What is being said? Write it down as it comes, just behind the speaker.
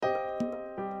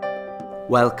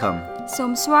Welcome. សូ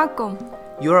មស្វាគមន៍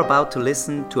You're about to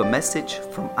listen to a message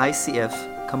from ICF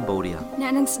Cambodia. អ្ន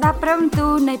កនឹងស្ដាប់ព្រះបន្ទូ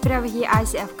លនៃព្រះវិហារ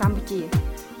ICF កម្ពុជា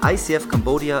ICF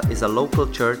Cambodia is a local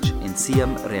church in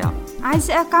Siem Reap.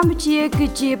 ICF កម្ពុជាគឺ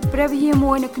ជាព្រះវិហារ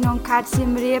មួយនៅក្នុងខេត្តសៀ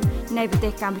មរាបនៃប្រទេ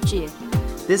សកម្ពុជា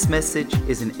This message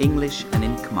is in English and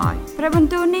in Khmer. ព្រះបន្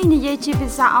ទូលនេះនិយាយជាភា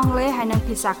សាអង់គ្លេសហើយនិង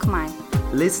ភាសាខ្មែរ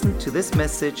Listen to this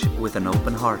message with an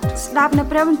open heart. ស្ដាប់នៅ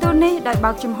ព្រះបន្ទូលនេះដោយ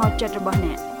បើកចំហចិត្តរបស់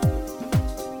អ្នក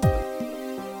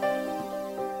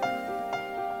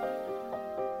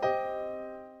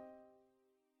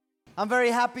I'm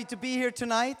very happy to be here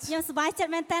tonight. ខ្ញុំសប្បាយចិត្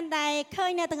តមែនទែនដែលឃើ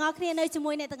ញអ្នកទាំងអស់គ្នានៅជា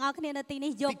មួយអ្នកទាំងអស់គ្នានៅទី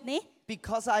នេះយប់នេះ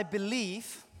Because I believe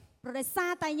ប្រដេសា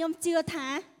តែខ្ញុំជឿថា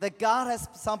that God has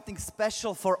something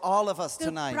special for all of us គឺ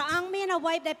tonight. ព្រះអង្គមានអ្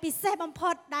វីដែលពិសេសបំ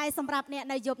ផុតដែលសម្រាប់អ្នក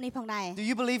នៅយប់នេះផងដែរ Do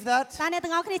you believe that? តើអ្នក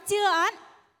ទាំងអស់គ្នាជឿអត់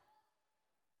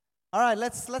All right,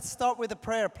 let's start with a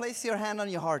prayer. Place your hand on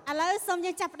your heart. ឥឡូវសូម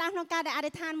យើងចាប់ផ្ដើមក្នុងការដែលអ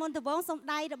ធិដ្ឋានមុនដំបូងសូម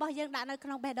ដៃរបស់យើងដាក់នៅក្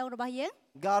នុងបេះដូងរបស់យើង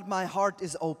God, my heart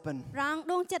is open. ព្រះអង្គ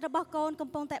ដួងចិត្តរបស់កូនកំ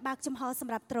ពុងតែបើកចំហស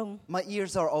ម្រាប់ទ្រង់ My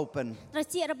ears are open. ត្រ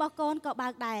ចៀករបស់កូនក៏បើ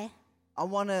កដែរ I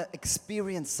want to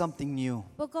experience something new.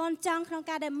 ពួកកូនចង់ក្នុង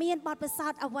ការដែលមានបទពិសោ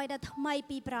ធន៍អ្វីដែលថ្មី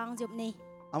ពីព្រះអង្គយប់នេះ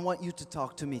I want you to talk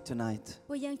to me tonight.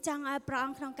 ពួកយើងចង់ឲ្យព្រះអ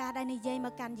ង្គក្នុងការដែលនិយាយម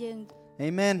កកាន់យើង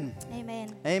Amen. អេមែន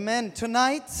Amen.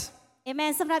 Tonight, អេមែ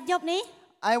នសម្រាប់យប់នេះ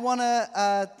I want to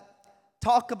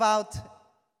talk about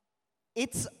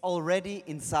it's already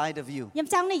inside of you. ខ្ញុំ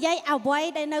ចង់និយាយអ្វី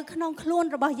ដែលនៅក្នុងខ្លួន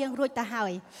របស់យើងរួចទៅហើ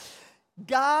យ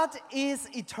God is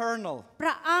eternal. ព្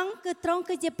រះអង្គគឺទ្រង់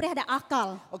គឺជាព្រះដែលអស់កល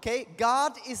Okay,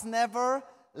 God is never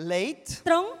late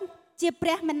ទ្រង់ជាព្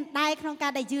រះមិនដែលក្នុងកា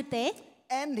រដែលយឺតទេ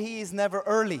and he is never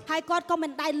early. ហើយគាត់ក៏មិ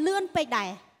នដែលលឿនពេកដែរ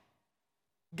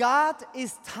God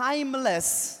is timeless,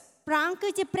 ព្រះអង្គគឺ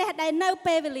ជាព្រះដែលនៅ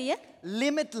ពេលវេលា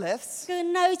limitless. គឺ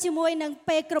នៅជាមួយនឹង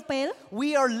ពេលគ្រប់ពេល We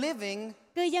are living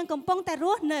គឺយើងកំពុងតែរ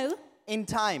ស់នៅ in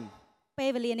time. ពេល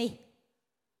វេលានេះ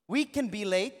We can be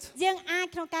late, យើងអាច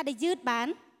ក្នុងការដែលយឺតបាន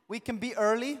we can be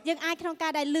early, យើងអាចក្នុងកា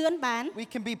រដែលលឿនបាន we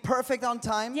can be perfect on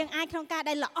time, យើងអាចក្នុងការ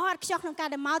ដែលល្អឥតខ្ចោះក្នុងការ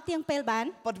ដែលមកទៀងពេលបាន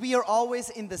but we are always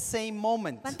in the same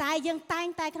moment. ប៉ុន្តែយើងតែង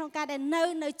តែក្នុងការដែល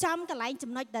នៅចំកន្លែង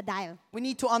ចំណុចដដែល We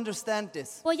need to understand this.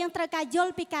 ពួកយើងត្រូវការយ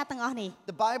ល់ពីការទាំងអស់នេះ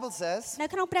The Bible says, នៅ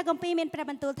ក្នុងព្រះគម្ពីរមានព្រះ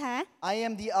បន្ទូលថា I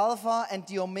am the Alpha and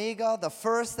the Omega, the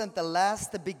first and the last,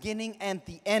 the beginning and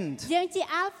the end. យើងជា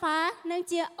Alpha និង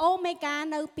ជា Omega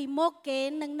នៅពីមុខគេ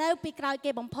និងនៅពីក្រោយ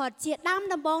គេបំផុតជាដើម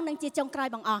ដំបូងនិងជាចុងក្រោយ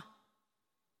បង្អស់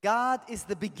God is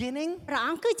the beginning, ព្រះ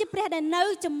អង្គគឺជាព្រះដែលនៅ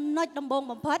ចំណុចដំបូង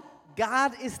បំផុត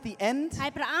God is the end, ហើ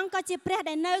យព្រះអង្គក៏ជាព្រះ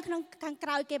ដែលនៅក្នុងខាងក្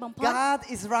រោយគេបំផុត God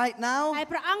is right ហើ now. យ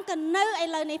ព្រះអង្គក៏នៅឥ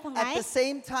ឡូវនេះផងដែរ At the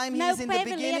same time, He នៅ is in ពេល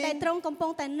the វេលាដែល beginning. ទ្រង់កំពុ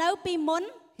ងតែនៅពីមុន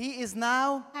He is now.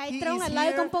 ហើយ He ទ្រង់ is ឥឡូវ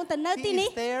here. កំពុងតែនៅទី He នេះ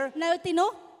is there. នៅទីនោះ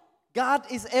God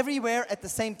is everywhere at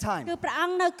the same គឺ time. ព្រះអ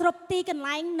ង្គនៅគ្រប់ទីកន្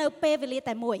លែងនៅពេលវេលា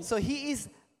តែមួយ So He is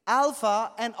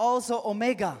Alpha and also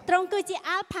Omega. ទ្រង់គឺជា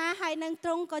Alpha ហើយនិងទ្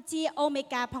រង់ក៏ជា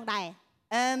Omega ផងដែរ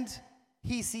And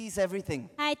He sees everything.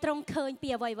 ហើយទ្រង់ឃើញពី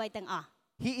អ្វីៗទាំងអស់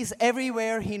He is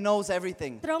everywhere. He knows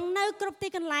everything. ទ្រង់នៅគ្រប់ទី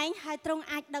កន្លែងហើយទ្រង់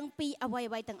អាចដឹងពីអ្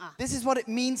វីៗទាំងអស់ This is what it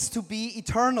means to be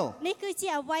eternal. នេះគឺជា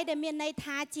អ្វីដែលមានន័យ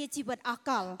ថាជាជីវិតអស់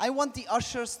កល I want the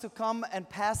ushers to come and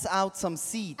pass out some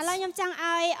seeds. ឥឡូវខ្ញុំចង់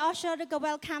ឲ្យ Usher ឬក៏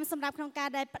Welcome សម្រាប់ក្នុងការ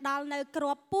ដែលផ្ដល់នៅគ្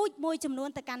រាប់ពូជមួយចំនួន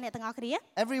ទៅកាន់អ្នកទាំងអស់គ្នា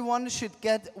Everyone should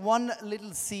get one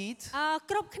little seed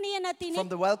គ្រប់គ្នានៅទីនេះ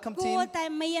from the welcome គួ team. រតែ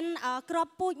មានគ្រា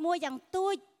ប់ពូជមួយយ៉ាងទូ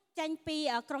ចចេញពី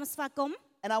ក្រុមស្វាគមន៍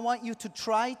And I want you to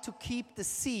try to keep the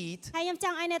seed ហើយខ្ញុំច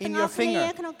ង់ឲ្យអ្នក in ទាំងអ your ស់គ្នា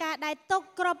finger. ក្នុងការដែលទុក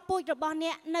គ្រាប់ពូជរបស់អ្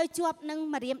នកនៅជាប់នឹង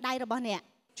ម្រាមដៃរបស់អ្នក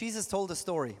Jesus told a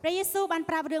story. ព្រះយេស៊ូវបាន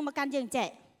ប្រាប់រឿងមកកាន់យើងចេះ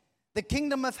The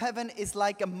kingdom of heaven is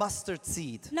like a mustard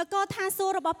seed នគរឋានសួ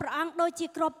គ៌របស់ព្រះអង្គដូចជា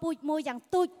គ្រាប់ពូជមួយយ៉ាង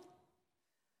ទូច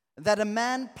that a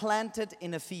man planted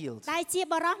in a field. ដែលជា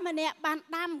បរិសម្នាក់បាន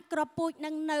ដាំគ្រាប់ពូជនឹ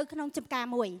ងនៅក្នុងចម្ការ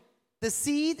មួយ The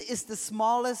seed is the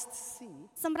smallest seed,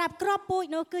 សម្រាប់គ្រាប់ពូជ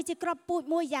នោះគឺជាគ្រាប់ពូជ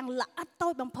មួយយ៉ាងល្អិតតូ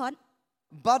ចបំផុត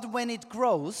but when it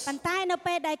grows, ប៉ុន្តែនៅ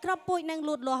ពេលដែលគ្រាប់ពូជនឹង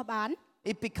លូតលាស់បាន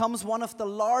it becomes one of the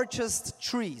largest គឺ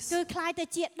trees. คล้ายទៅ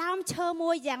ជាដើមឈើ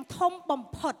មួយយ៉ាងធំបំ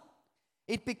ផុត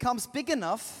It becomes big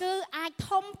enough គឺអាច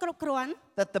ធំគ្រប់គ្រាន់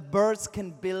that the birds can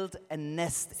build a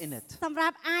nest in it. សម្រា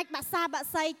ប់អាចបាក់សាបាក់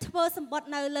សីធ្វើសម្បត្តិ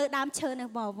នៅលើដើមឈើនោះ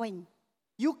មកវិញ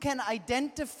You can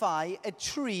identify a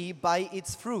tree by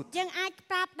its fruit. យើងអាច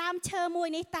ប្រាប់ដើមឈើមួយ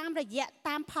នេះតាមរយៈ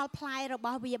តាមផលផ្លែរប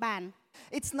ស់វាបាន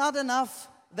It's not enough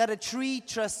that a tree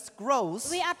just grows,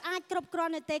 វាអត់អាចគ្រប់គ្រា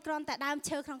ន់ទេគ្រាន់តែដើម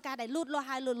ឈើក្នុងការដែលលូតលាស់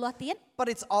ហើយលូតលាស់ទៀត but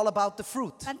it's all about the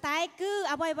fruit. ប៉ុន្តែគឺ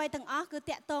អ្វីៗទាំងអស់គឺ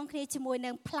តាក់ទងគ្នាជាមួយ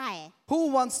នឹងផ្លែ Who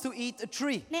wants to eat a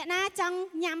tree? អ្នកណាចង់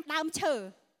ញ៉ាំដើមឈើ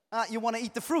You want to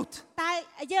eat the fruit. តើ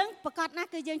យើងប្រកាសណាស់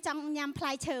គឺយើងចង់ញ៉ាំផ្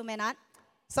លែឈើមែនអត់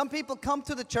Some people come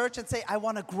to the church and say, I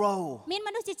want to grow. មានម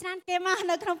នុស្សជាច្រើនគេមក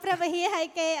នៅក្នុងព្រះវិហារហើយ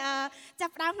គេចា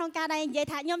ប់ផ្ដើមក្នុងការដែលនិយាយ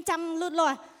ថាខ្ញុំចង់លូតលា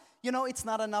ស់ You know, it's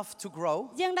not enough to grow.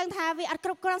 យើងដឹងថាវាអត់គ្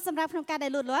រប់គ្រាន់សម្រាប់ក្នុងការដែ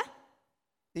លលូតលាស់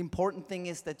The important thing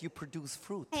is that you produce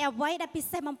fruit. ហើយអ្វីដែលពិ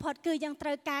សេសបំផុតគឺយើងត្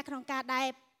រូវការក្នុងការដែល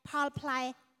ផលផ្លែ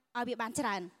ឲ្យវាបានច្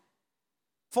រើន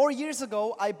 4 years ago,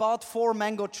 I bought 4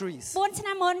 mango trees. 4 ឆ្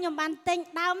នាំមុនខ្ញុំបានទិញ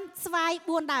ដើមស្វាយ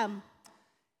4ដើម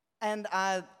And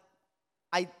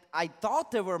I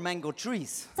thought they were mango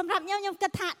trees. សម្រាប់ខ្ញុំគិ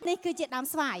តថានេះគឺជាដើម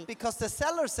ស្វាយ Because the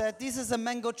seller said, this is a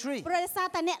mango tree. ព្រោះដោយសារ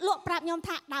តែអ្នកលក់ប្រាប់ខ្ញុំ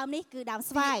ថាដើមនេះគឺដើម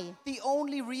ស្វាយ The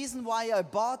only reason why I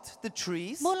bought the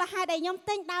trees, មូលហេតុដែលខ្ញុំ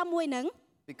ទិញដើមមួយហ្នឹង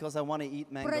because I want to eat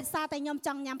ព្រោះ mango. ដោយសារតែខ្ញុំច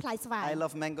ង់ញ៉ាំផ្លែស្វាយ I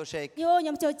love mango shake. ខ្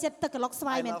ញុំចូលចិត្តទឹកក្លុកស្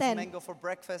វាយ I មែន love ទែន mango for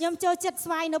breakfast. ខ្ញុំចូលចិត្ត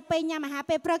ស្វាយនៅពេលញ៉ាំអាហារ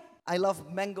ពេលព្រឹក I love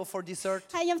mango for dessert.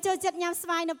 ហើយខ្ញុំចូលចិត្តញ៉ាំស្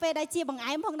វាយនៅពេលដែលជាបង្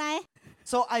អែមផងដែរ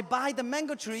So I buy the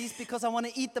mango trees because I want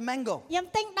to eat the mango. ខ្ញុំ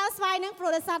ទិញដើមស្វាយហ្នឹងព្រោះ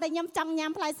ដោយសារតែខ្ញុំចង់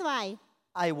ញ៉ាំផ្លែស្វាយ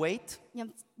I wait.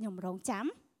 ខ្ញុំរងចាំ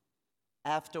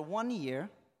After 1 year,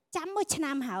 ចាំមួយឆ្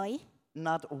នាំហើយ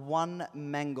not one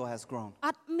mango has grown.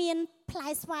 អត់មានផ្លែ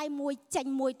ស្វាយមួយចេញ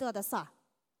មួយទើបតែសោះ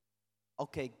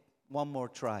Okay, one more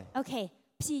try. អូខេ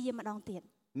ព្យាយាមម្ដងទៀត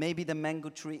Maybe the mango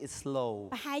tree is slow.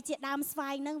 ប្រហែលជាដើមស្វា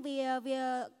យហ្នឹងវា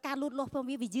ការលូតលាស់ផង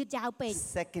វាយឺតយ៉ាវពេក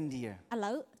Second year, ឥ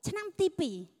ឡូវឆ្នាំទី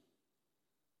2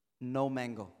 no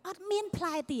mango. អត់មានផ្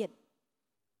លែទៀត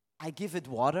I give it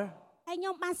water. ហើយខ្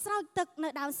ញុំបានស្រោចទឹកនៅ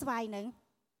ដើមស្វាយហ្នឹង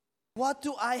What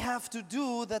do I have to do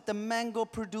that the mango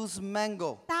produce mango?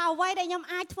 តើអ្វីដែលខ្ញុំ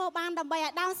អាចធ្វើបានដើម្បីឲ្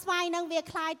យដើមស្វាយហ្នឹងវា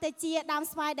คล้ายទៅជាដើម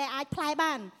ស្វាយដែលអាចផ្លែ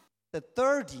បាន The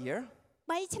third year,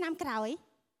 3 ឆ្នាំក្រោយ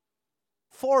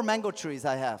 4 mango trees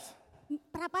I have.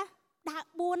 ប្រាប់ដើ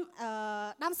ម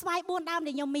4ដើមស្វាយ4ដើម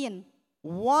ដែលខ្ញុំមាន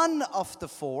One of the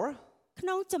 4 ក្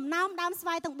នុងចំណោមដើមស្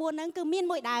វាយទាំង4ហ្នឹងគឺមាន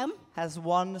មួយដើម has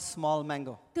one small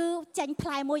mango. គឺចេញផ្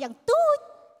លែមួយយ៉ាងទូច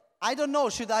I don't know,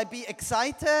 should I be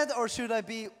excited or should I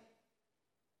be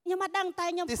ខ្ញុំអត់ដឹងតែ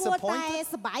ខ្ញុំគួរតែ disappointed?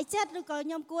 សប្បាយចិត្តឬក៏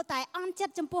ខ្ញុំគួរតែអន់ចិ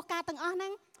ត្តចំពោះការទាំងអស់ហ្នឹ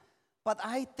ង But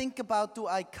I think about, do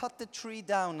I cut the tree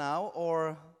down now or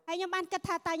ហើយខ្ញុំបានគិត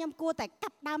ថាតើខ្ញុំគួរតែកា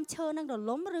ប់ដើមឈើហ្នឹងរ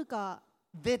លំឬក៏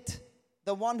did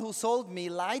the one who sold me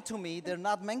lie to me, they're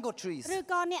not mango trees. ឬ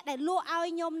ក៏អ្នកដែលលក់ឲ្យ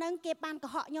ខ្ញុំហ្នឹងគេបានកុ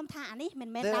ហកខ្ញុំថាអានេះមិន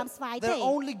មែនដើមស្វាយទេ They're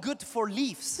only good for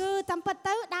leaves. គឺតាមពិត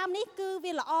ទៅដើមនេះគឺ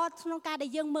វាល្អក្នុងការដែល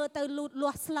យើងមើលទៅលូត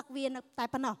លាស់ស្លឹកវាតែ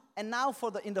ប៉ុណ្ណោះ And now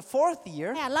in the 4th year,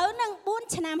 ហើយឥឡូវហ្នឹង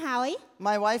4ឆ្នាំហើយ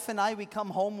my wife and I, we come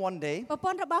home one day ប្រព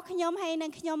ន្ធរបស់ខ្ញុំហើយនឹ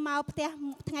ងខ្ញុំមកផ្ទះ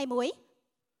ថ្ងៃមួយ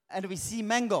and we see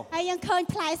mango. ហើយយើងឃើញ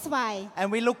ផ្លែស្វាយ And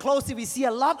we look closely, we see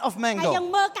a lot of ហើយយើង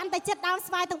mango. មើលកាន់តែចិត្តដើម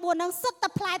ស្វាយទាំង4ហ្នឹងសុទ្ធតែ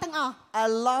ផ្លែទាំងអស់ A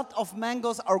lot of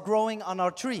mangoes are growing on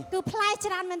our tree. គឺផ្លែ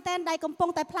ច្រើនមែនទែនដែលកំពុង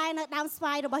តែផ្លែនៅដើមស្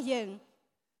វាយរបស់យើង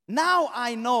Now I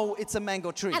know it's a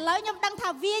mango tree. ឥឡូវខ្ញុំដឹងថា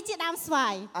វាជាដើមស្វា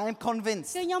យ I am convinced.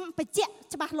 គឺខ្ញុំបញ្ជាក់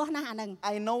ច្បាស់លាស់ណាស់អាហ្នឹង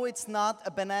I know it's not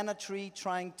a banana tree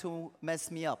trying to mess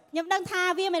me up. ខ្ញុំដឹងថា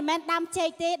វាមិនមែនដើមចេក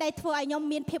ទេដែលធ្វើឲ្យខ្ញុំ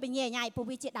មានភាពញញែកព្រោះ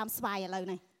វាជាដើមស្វាយឥឡូវ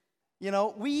នេះ You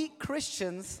know, we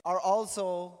Christians are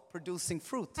also producing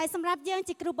fruit. ហើយសម្រាប់យើង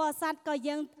ជាគ្រូបរិស័ទក៏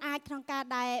យើងអាចក្នុងការ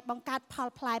ដែលបង្កើតផល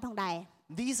ផ្លែផងដែរ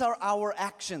These are our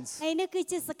actions. ហើយនេះគឺ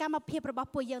ជាសកម្មភាពរបស់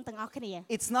ពួកយើងទាំងអស់គ្នា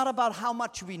It's not about how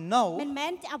much we know, មិនមែ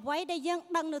នអ្វីដែលយើង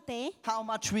ដឹងនោះទេ how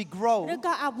much we grow, ឬ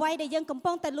ក៏អ្វីដែលយើងកំ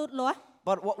ពុងតែលូតលាស់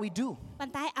but what we do. ប៉ុ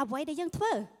ន្តែអ្វីដែលយើងធ្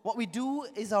វើ What we do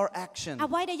is our action.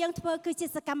 អ្វីដែលយើងធ្វើគឺជា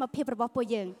សកម្មភាពរបស់ពួក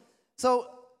យើង So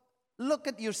look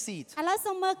at your seed. ឥឡូវ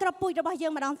សូមមើលក្របពូជរបស់យើ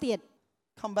ងម្ដងទៀត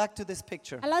Come back to this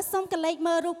picture. ឥឡូវសូមកលេច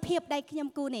មើលរូបភាពដែលខ្ញុំ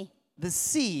គូនេះ The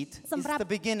seed is សម្រាប់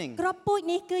the beginning. ក្របពូជ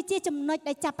នេះគឺជាចំណុច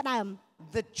ដែលចាប់ផ្ដើម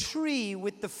The tree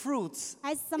with the fruits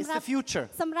ហើយ is សម្រាប់ the future.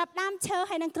 សម្រាប់ដើមឈើ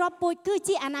ហើយនឹងក្របពូជគឺ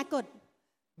ជាអនាគត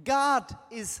God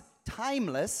is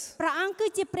timeless, ព្រះអង្គគឺ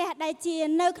ជាព្រះដែលជា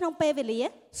នៅក្នុងពេលវេលា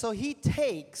so he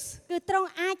takes គឺទ្រង់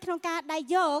អាចក្នុងការដែល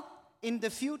យក in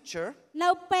the future, នៅ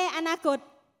ពេលអនាគត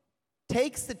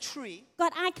takes the tree, គា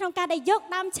ត់អាចក្នុងការដែលយក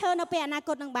ដើមឈើនៅពេលអនាគ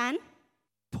តនឹងបាន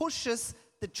pushes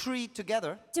the tree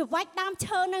together, ច្រវាច់ដើម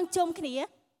ឈើនឹងជុំគ្នា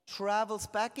travels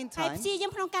back in ហើយ time, ព្យាយា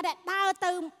មក្នុងការដែលដើរ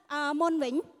ទៅមុនវិ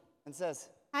ញ and says,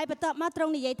 ហើយបន្ទាប់មកទ្រ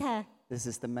ង់និយាយថា This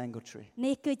is the mango tree.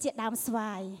 នេះគឺជាដើមស្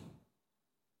វាយ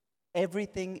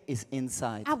Everything is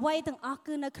inside. អ្វីទាំងអស់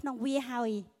គឺនៅក្នុងវាហើ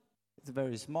យ It's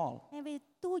very small. ហើយវា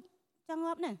ទូចចង្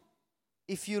អប់ណាស់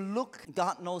If you look,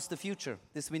 God knows the future.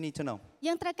 This we need to know.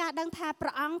 យើងត្រូវការដឹងថាព្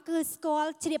រះអង្គគឺស្គាល់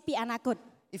ជ្រាបពីអនាគត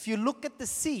If you look at the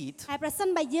seed, ហើយប្រសិន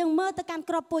បើយើងមើលទៅកាន់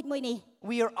ក្របពូជមួយនេះ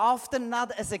we are often not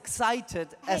as excited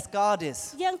as God is.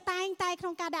 យើងតែងតែក្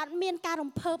នុងការដែលអត់មានការ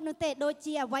រំភើបនោះទេដូច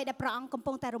ជាអ្វីដែលព្រះអង្គកំ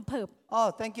ពុងតែរំភើប Oh,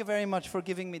 thank you very much for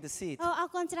giving me the seed. អូអរ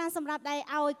គុណច្រើនសម្រាប់ដែល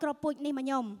ឲ្យក្របពូជនេះមកខ្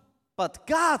ញុំ But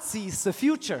God sees the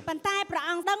future. ប៉ុន្តែព្រះ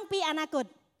អង្គដឹងពីអនាគត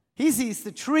He sees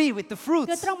the tree with the គឺ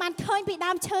fruits. ទ្រង់បានឃើញពី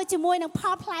ដើមឈើជាមួយនឹងផ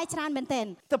លផ្លែច្រើនមែនទែន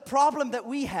The problem that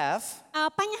we have,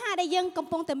 បញ្ហាដែលយើងកំ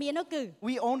ពុងតែមាននោះគឺ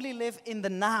we only live in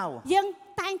the now. យើង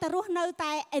តែងតែរស់នៅ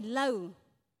តែឥឡូវ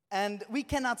And we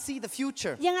cannot see the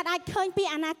future. យើងអាចឃើញពី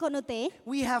អនាគតនោះទេ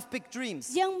We have big dreams.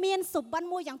 យើងមានសុបិន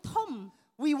មួយយ៉ាងធំ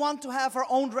We want to have our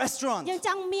own restaurant. យើងច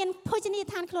ង់មានភោជនីយ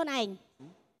ដ្ឋានខ្លួនឯង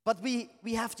But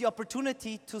we have the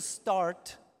opportunity to start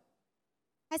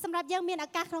ហើយសម្រាប់យើងមានឱ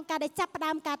កាសក្នុងការដែលចាប់ផ្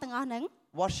ដើមការទាំងអស់ហ្នឹង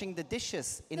washing the dishes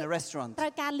in a restaurant. ត្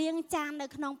រូវការលាងចាននៅ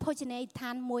ក្នុងភោជនីយដ្ឋា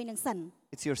នមួយនឹងសិន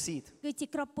It's your seed. គឺជា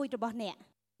គ្រាប់ពូជរបស់អ្នក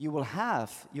You will have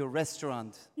your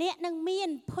restaurant អ្នកនឹងមាន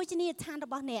ភោជនីយដ្ឋានរ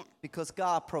បស់អ្នក because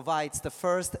God provides the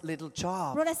first little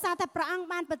ព្រោះ job. ដោយសារតែព្រះអង្គ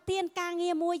បានប្រទានការងា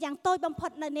រមួយយ៉ាងតូចបំផុ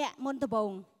តនៅអ្នកមុនដំបូ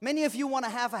ង Many of you want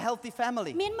to have a healthy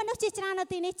family. មានមនុស្សជាច្រើននៅ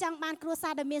ទីនេះចង់បានគ្រួសា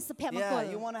រដែលមានសុភមង្គល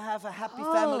Yeah, you want to have a happy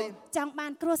អូ family. ចង់បា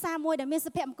នគ្រួសារមួយដែលមាន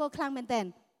សុភមង្គលខ្លាំងមែនទែន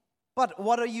But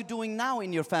what are you doing now in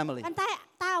your family? ប៉ុន្តែ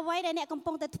តើអ្វីដែលអ្នកកំ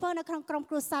ពុងតែធ្វើនៅក្នុងក្រុម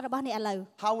គ្រួសាររបស់អ្នកឥឡូវ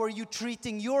How are you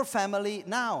treating your family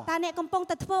now? តើអ្នកកំពុង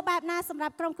តែធ្វើបែបណាសម្រា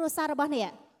ប់ក្រុមគ្រួសាររបស់អ្ន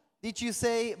ក Did you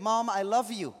say, Mom, I love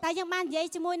you? តើយើងបាននិយាយ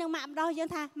ជាមួយនឹងម៉ាក់ម្ដោះយើង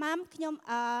ថាម៉ាំខ្ញុំ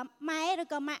ម៉ែឬ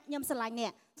ក៏ម៉ាក់ខ្ញុំស្រឡាញ់អ្ន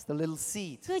ក It's the little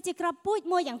seed. គឺជាគ្រាប់ពូជ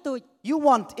មួយយ៉ាងទូច You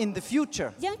want in the future,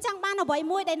 យើងចង់បានអ្វី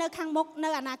មួយដែលនៅខាងមុខនៅ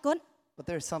អនាគត but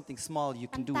there's something small you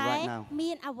ប៉ុ can ន្ do តែ right now.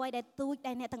 មានអ្វីដែលទូច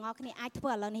ដែលអ្នកទាំងអស់គ្នាអាចធ្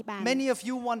វើឥឡូវនេះបាន Many of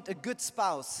you want a good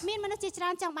spouse. មានមនុស្សជាច្រើ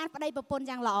នចង់បានប្តីប្រពន្ធ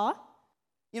យ៉ាងល្អ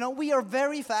You know, we are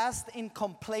very fast in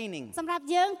complaining សម្រាប់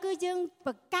យើងគឺយើង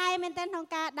ប្រកែកមែនទែនក្នុង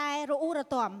ការដែលរអ៊ូរ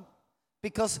ទាំ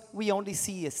because we only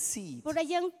see a seed. ព្រោះតែ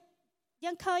យើ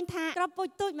ងឃើញថាគ្រាប់ពូជ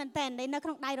ទូចមែនទែនដែលនៅក្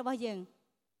នុងដៃរបស់យើង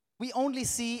We only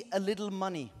see a little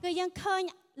money. គឺយើងឃើញ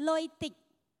លុយតិច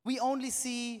We only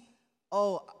see,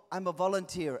 oh, I'm a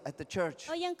volunteer at the church.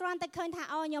 អូយើងគ្រាន់តែឃើញថា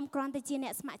អូខ្ញុំគ្រាន់តែជាអ្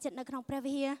នកស្ម័គ្រចិត្តនៅក្នុងព្រះ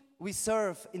វិហារ We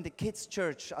serve in the kids'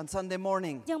 church on Sunday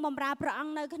morning. យើងបម្រើព្រះអ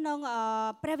ង្គនៅក្នុង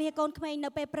ព្រះវិហារកូនក្មេងនៅ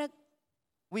ពេលព្រឹក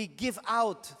We give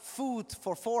out food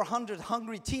for 400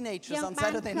 hungry យើ teenagers ង on បា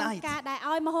ន Saturday ក្នុង night. ការដែល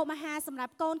ឲ្យមហូបអាហារសម្រា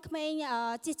ប់កូនក្មេង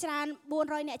ជាច្រើន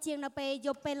400អ្នកជាងនៅពេលយ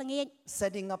ប់ពេលល្ងាច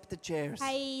Setting up the chairs,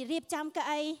 ហើយរៀបចំកៅ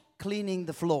អី cleaning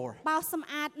the floor. បោសសម្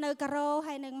អាតនៅការ៉ូ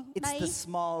ហើយនឹង It's ដី the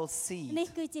small នេះ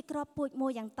seed. គឺជាគ្រាប់ពូជមួ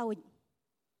យយ៉ាងតូច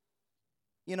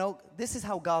You know, this is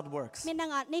how God works. មានដឹ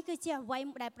ងអត់នេះគឺជាអ្វី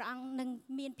ដែលព្រះអង្គនឹង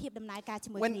មានភាពដំណើរការជា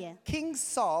មួយគ្នា When King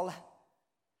Saul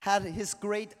had his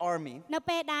great army, នៅ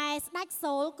ពេលដែលស្ដេច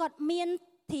សូលគាត់មាន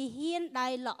ទាហានដែ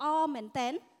លល្អមែនទែ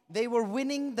ន they were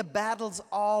winning the battles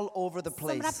all over the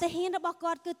សម្រាប់ place. ទាហានរបស់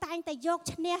គាត់គឺតែងតែយក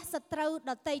ឈ្នះសត្រូវ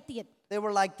ដទៃទៀត They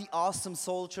were like the awesome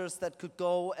soldiers that could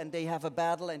go and they have a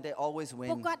battle and they always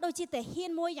ពួក win. គាត់ដូចជាទាហា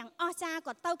នមួយយ៉ាងអស្ចារ្យ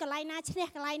គាត់ទៅកន្លែងណាឈ្នះ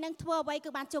កន្លែងហ្នឹងធ្វើអ្វីគឺ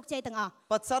បានជោគជ័យទាំងអស់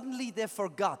But suddenly they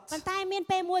forgot ប៉ុន្តែមាន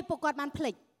ពេលមួយពួកគាត់បានភ្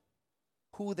លេច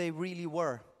who they really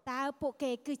were តើពួក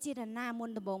គេគឺជានរណាមុន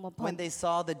ដំបូងបំផុត when they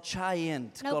saw the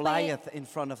giant No, Goliath in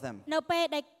front of them. នៅពេល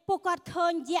ដែលពួកគាត់ឃើ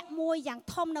ញយក្សមួយយ៉ាង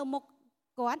ធំនៅមុខ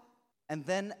គាត់ And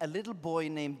then a little boy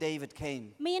named David came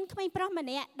មានក្មេងប្រុសម្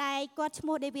នាក់ដែលគាត់ឈ្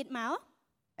មោះដេវីតមក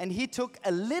and he took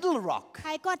a little rock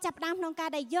ហើយគាត់ចាប់ផ្ដើមក្នុងការ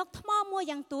ដែលយកថ្មមួយ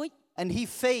យ៉ាងទូច and he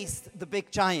faced the big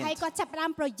ហើយ giant. គាត់ចាប់ផ្ដើ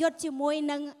មប្រយុទ្ធជាមួយ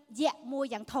នឹងយក្សមួយ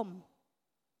យ៉ាងធំ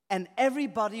And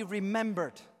everybody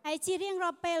remembered ហើយជារៀងរា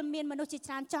ល់ពេលមានមនុស្សជា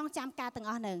ច្រើនចងចាំការទាំង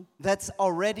អស់ហ្នឹង that's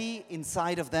already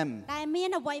inside of them. ដែលមាន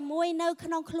អ្វីមួយនៅក្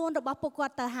នុងខ្លួនរបស់ពួកគា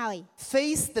ត់ទៅហើយ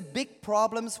Face the big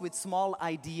problems with small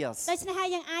ideas. ដូច្នេះហើយ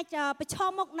យើងអាចប្រឈ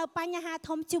មមុខនៅបញ្ហា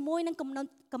ធំជាមួយនឹង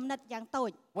គំនិតយ៉ាងតូច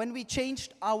When we changed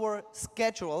our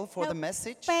schedule for the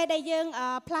message, ពេលដែលយើង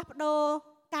ផ្លាស់ប្ដូរ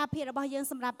ការភាររបស់យើង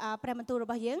សម្រាប់ព្រះបន្ទូលរ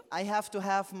បស់យើង I have to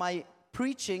have my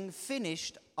preaching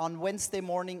finished on Wednesday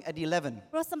morning at 11.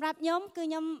 ព្រោះសម្រាប់ខ្ញុំគឺ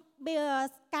ខ្ញុំ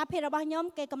ការភាររបស់ខ្ញុំ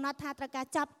គេកំណត់ថាត្រូវការ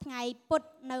ចាប់ថ្ងៃពុធ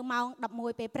នៅម៉ោង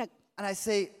 11 ពេលព្រឹក And I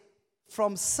say,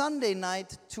 from Sunday night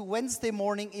to Wednesday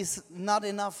morning is not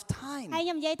enough ហើយ time. ខ្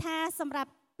ញុំនិយាយថាសម្រាប់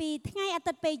ពីថ្ងៃអា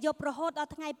ទិត្យពេលយប់រហូតដ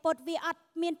ល់ថ្ងៃពុធវាអត់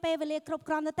មានពេលវេលាគ្រប់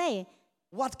គ្រាន់ទៅទេ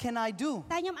What can I do?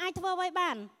 តែខ្ញុំអាចធ្វើអ្វី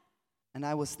បាន And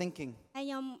I was thinking, ហើយ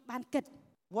ខ្ញុំបានគិត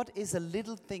what is a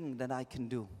little thing that I can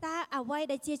do? តើអ្វី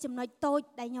ដែលជាចំណុចតូច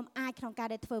ដែលខ្ញុំអាចក្នុងការ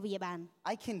ដែលធ្វើវាបាន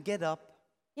I can get up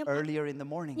ខ្ញុំ earlier in the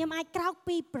morning ខ្ញុំអាចក្រោក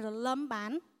ពីព្រលឹមបា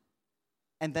ន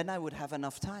and then I would have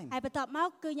enough time. ហើយបន្ទាប់មក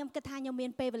គឺខ្ញុំគិតថាខ្ញុំមា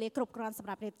នពេលវេលាគ្រប់គ្រាន់សម្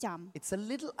រាប់រៀបចំ It's a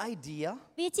little idea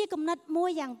វាជាគំនិតមួយ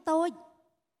យ៉ាងតូច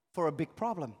for a big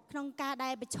problem. ក្នុងការដែ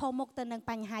លប្រឈមមុខទៅនឹង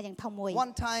បញ្ហាយ៉ាងធំមួយ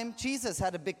One time, Jesus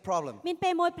had a big problem. មានពេ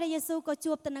លមួយព្រះយេស៊ូវក៏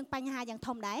ជួបទៅនឹងបញ្ហាយ៉ាង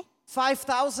ធំដែរ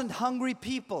 5,000 hungry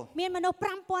people. មានមនុស្ស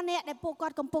 5,000 នាក់ដែលពួកគា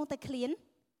ត់កំពុងតែឃ្លាន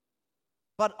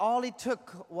But all it took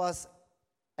was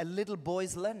a little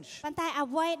boy's lunch. ប៉ុន្តែអ្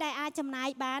វីដែលអាចចំណាយ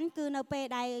បានគឺនៅពេល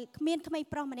ដែលគ្មានក្មេង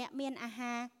ប្រុសម្នាក់មានអា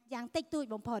ហារយ៉ាងតិចតួច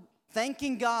បំផុត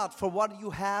thanking God for what you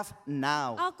have អ now.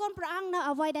 រគុណព្រះអង្គនៅ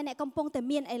អ្វីដែលអ្នកកំពុងតែ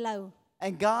មានឥឡូវ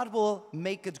And God will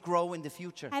make it grow in the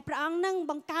future. ហើយព្រះអង្គនឹង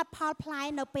បង្កើតផលផ្លែ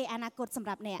នៅពេលអនាគតសម្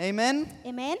រាប់អ្នក Amen?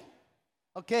 អេមែន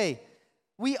Okay.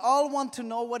 We all want to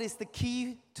know what is the key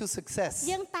to success.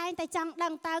 យើងតែងតែចង់ដឹ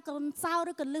ងតើកូនសោ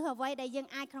ឬកលឹះអ្វីដែលយើង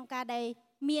អាចក្នុងការដែល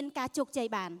មានការជោគជ័យ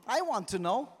បាន I want to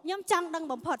know. ខ្ញុំចង់ដឹង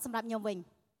បំផុតសម្រាប់ខ្ញុំវិញ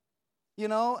You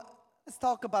know, let's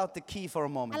talk about the key for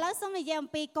a ឥ moment. ឡូវសូមនិយាយអំ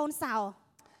ពីកូនសោ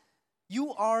You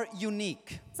are unique.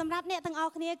 សម្រាប់អ្នកទាំងអ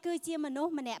ស់គ្នាគឺជាមនុស្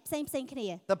សម្នាក់ផ្សេងគ្នា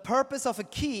The purpose of a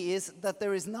key is that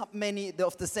there is not many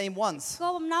of the same ones. គោ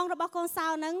លបំណងរបស់កូនសោ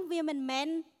ហ្នឹងវាមិនមែន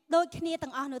ដូចគ្នា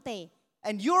ទាំងអស់នោះទេ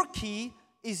And your key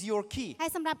is your key. ហើ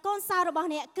យសម្រាប់កូនសោរបស់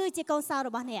អ្នកគឺជាកូនសោរ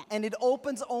បស់អ្នក And it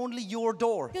opens only your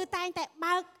door. គឺតែងតែ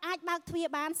អាចបើកទ្វារ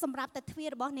បានសម្រាប់តែទ្វារ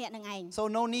របស់អ្នកនឹងឯង So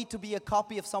no need to be a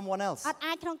copy of someone else. អត់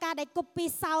អាចក្នុងការដែលគប់ពី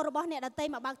សោរបស់អ្នកដទៃ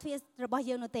មកបើកទ្វាររបស់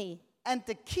យើងនោះទេ And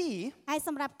the key ហើយស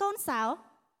ម្រាប់កូនសោ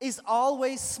is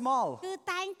always small. គឺ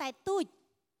តែងតែទូច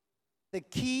The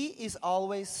key is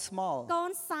always small. កូ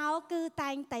នសោគឺ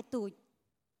តែងតែទូច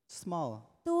Small.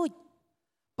 ទូច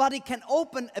But it can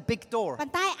open a big door. ប៉ុ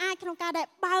ន្តែអាចក្នុងការដែល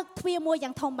បើកទ្វារមួយ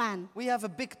យ៉ាងធំបាន We have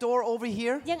a big door over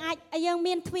here. យើង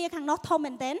មានទ្វារខាងនោះធំ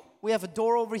មែនទែន We have a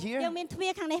door over យើង here. មានទ្វា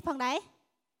រខាងនេះផងដែរ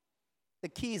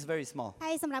The key is very small.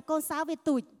 ហើយសម្រាប់កូនសោវា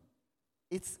ទូច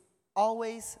It's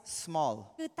always small.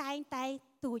 គឺតែងតែ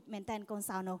ទូចមែនទែនកូន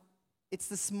សោនោះ It's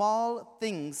the small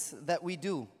things that we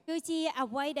do គឺជាអ្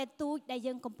វីដែលទូចដែល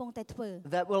យើងកំពុងតែធ្វើ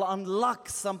that will unlock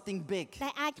something big.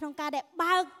 ដែលអាចក្នុងការដែល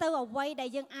បើកទៅអ្វីដែល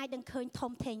យើងអាចនឹងឃើញ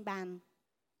ធំធេងបាន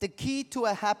The key to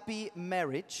a happy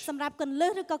marriage សម្រាប់កន្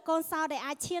លឹះឬក៏កូនសោដែល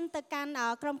អាចឈានទៅកាន់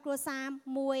ក្រុមគ្រួសារ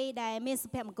មួយដែលមានសុ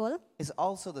ភមង្គល is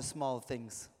also the small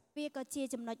things. វាក៏ជា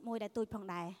ចំណុចមួយដែលទូចផង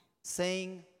ដែរ Saying,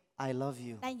 I love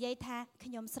you. ដែលនិយាយថា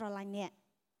ខ្ញុំស្រឡាញ់អ្នក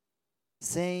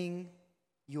Saying,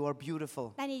 you are beautiful.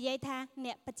 ដែលនិយាយថា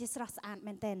អ្នកពិតជាស្រស់ស្អាត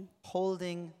មែនទែន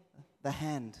Holding the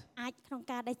hand. អាចក្នុង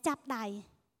ការដែលចាប់ដៃ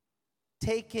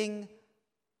Taking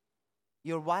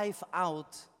your wife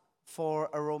out for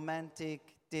a romantic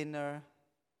dinner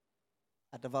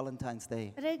at the Valentine's Day.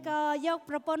 ឬក៏យក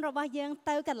ប្រពន្ធរបស់យើង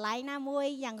ទៅកន្លែងណាមួយ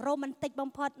យ៉ាងរ៉ូមែនទិកបំ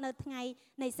ផុតនៅថ្ងៃ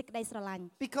នៃសេចក្តីស្រឡាញ់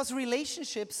Because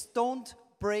relationships don't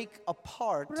break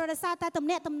apart ព្រោះដោយសារតែទំ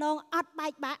នាក់ទំនងអត់បែ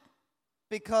កបាក់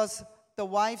because the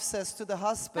wife says to the ដោយ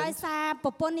husband, សារប្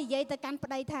រពន្ធនិយាយទៅកាន់ប្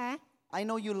តីថា I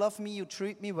know you love me, you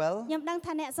treat me well, ខ្ញុំដឹង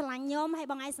ថាអ្នកស្រឡាញ់ខ្ញុំហើយ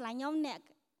បងឯងស្រឡាញ់ខ្ញុំអ្នក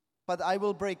but I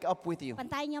will break up with you ប៉ុ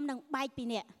ន្តែខ្ញុំនឹងបែកពី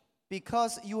អ្នក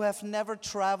because you have never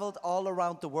traveled all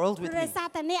around the world ព្រោះ with ដោយ me. សារ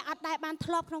តែអ្នកអត់ដែលបាន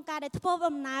ធ្លាប់ក្នុងការដែលធ្វើ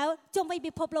ដំណើរជុំវិញ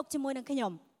ពិភពលោកជាមួយនឹងខ្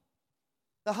ញុំ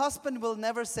The husband will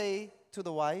never say to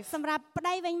the wife, សម្រាប់ប្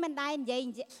តីវិញមិនដែលនិយាយ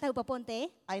ទៅប្រពន្ធទេ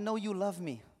I know you love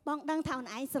me, បងដឹងថាអូន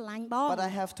ឯងស្រឡាញ់បង but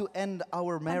I have to end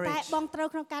our ប៉ុន្តែ marriage បងត្រូវ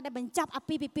ក្នុងការដែលបញ្ចប់អា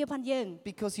ពាហ៍ពិពាហ៍ផងយើង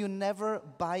because you never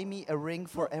buy me a ring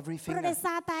for every ព្រោះដោយ finger.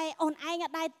 សារតែអូនឯងអ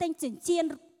ត់ដែលទិញចិញ្ចៀន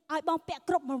ឲ្យបងពាក់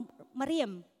គ្រប់ម្រា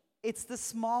ម It's the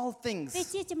small វា things.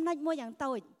 ជាចំណុចមួយយ៉ាង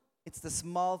តូច It's the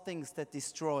small things that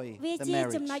destroy វា the ជា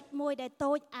ចំណុច marriage. មួយដែល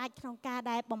តូចអាចក្នុងការ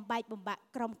ដែលបំបែកបំបាក់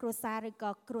ក្រុមគ្រួសារឬក៏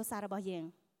គ្រួសាររបស់យើង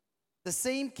The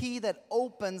same key that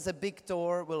opens a big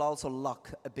door will also lock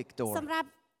a big door. សម្រាប់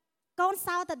កូន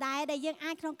សោតដែរដែលយើង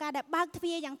អាចក្នុងការដែលបើកទ្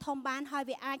វារយ៉ាងធំបានហើយ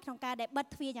វាអាចក្នុងការដែលបិទ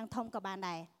ទ្វារយ៉ាងធំក៏បាន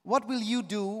ដែរ What will you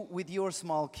do with your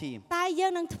small key? តែយើ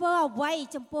ងនឹងធ្វើអ្វី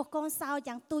ចំពោះកូនសោ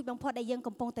យ៉ាងទូចបំផុតដែលយើង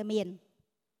កំពុងតែមាន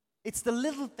It's the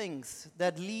little things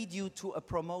that lead you to a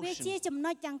វាជា promotion. ចំ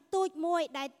ណុចយ៉ាងទូចមួយ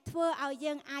ដែលធ្វើឲ្យ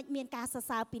យើងអាចមានការសរ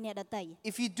សើរពីអ្នកដទៃ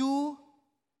If you do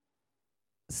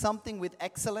something with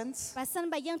excellence, បើសិន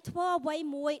បើយើងធ្វើអ្វី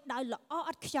មួយដោយល្អ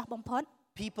ឥតខ្ចោះបំផុត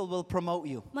people will promote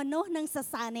you. មនុស្សនឹងសរ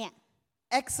សើរអ្នក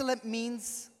Excellent means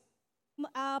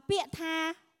ពាក្យថា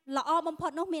ល្អបំផុ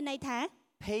តនោះមានន័យថា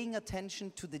paying attention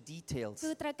to the details.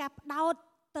 គឺត្រូវការផ្ដោត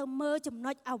ទៅមើលចំ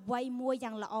ណុចអ្វីមួយ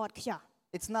យ៉ាងល្អឥតខ្ចោះ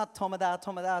It's not tomada.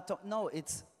 No,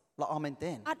 it's la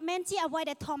amenten. អត់មែនជាអ្វី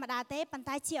ដែលធម្មតាទេប៉ុន្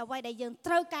តែជាអ្វីដែលយើង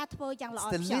ត្រូវការធ្វើយ៉ាងល្អឥ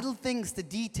It's ត the ខ្ចោះ little things, the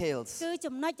details. គឺ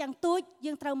ចំណុចយ៉ាងទូច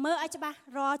យើងត្រូវមើលឲ្យច្បាស់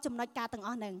រាល់ចំណុចការទាំងអ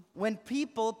ស់ហ្នឹង When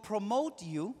people promote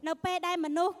you, នៅពេលដែលម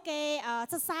នុស្សគេ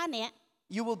សរសើរអ្នក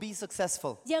you will be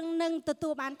successful. យើងនឹងទទួ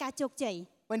លបានការជោគជ័យ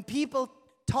When people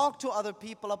talk to other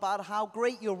people about how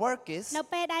great your work is, នៅ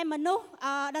ពេលដែលមនុស្ស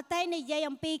ដទៃនិយាយ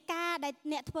អំពីការដែល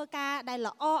អ្នកធ្វើការដែល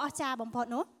ល្អអស្ចារ្យបំផុត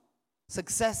នោះ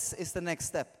success is the next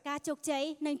step. ការជោគជ័យ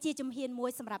នឹងជាជំហានមួ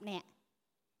យសម្រាប់អ្នក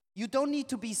You don't need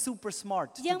to be super smart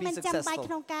យើង to មិន be ចាំបាច់ successful.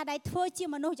 ក្នុងការដែលធ្វើជា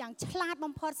មនុស្សយ៉ាងឆ្លាត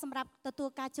បំផុតសម្រាប់ទទួល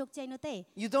ការជោគជ័យនោះទេ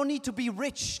You don't need to be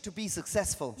rich to be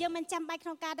successful. យើងមិនចាំបាច់ក្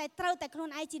នុងការដែលត្រូវតែខ្លួន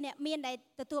ឯងជាអ្នកមានដែល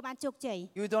ទទួលបានជោគជ័យ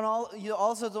You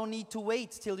also don't need to wait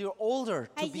till you're older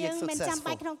ហើ to យ be យើងមិនចាំ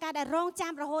បាច់ successful. ក្នុងការដែលរង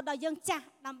ចាំរហូតដល់យើងចាស់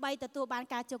ដើម្បីទទួលបាន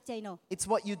ការជោគជ័យនោះ It's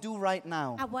what you do right now.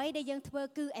 អ្វីដែលយើងធ្វើ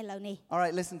គឺឥឡូវនេះ All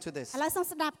right, listen to this. ឥឡូវសូម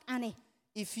ស្ដាប់អានេះ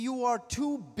If you are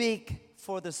too big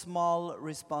for the small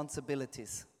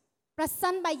responsibilities, ប្រសិ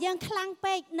នបើយើងខ្លាំង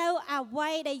ពេកនៅអ្វី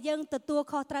ដែលយើងទទួល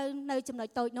ខុសត្រូវនៅចំណុច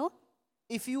តូចនោះ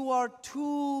if you are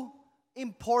too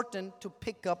important to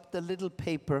pick up the little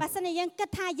paper, បើសិនជាយើងគិត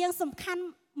ថាយើងសំខាន់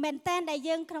មែនតើដែល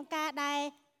យើងក្នុងការដែល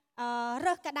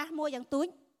រើសกระดาษមួយយ៉ាងទូច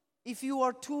if you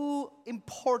are too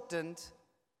important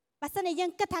បើសិនជាយើ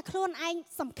ងគិតថាខ្លួនឯង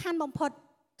សំខាន់បំផុត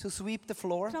to sweep the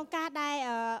floor, ក្នុងការដែល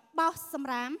បោសសម្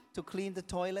រាម to clean the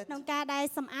toilet, ក្នុងការដែល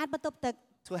សម្អាតបន្ទប់ទឹក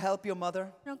to help your mother,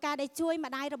 ក្នុងការដែលជួយ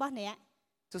ម្ដាយរបស់អ្នក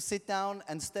to sit down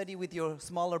and study with your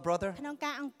smaller brother, ក្នុង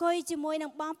ការអង្គុយជាមួយនឹ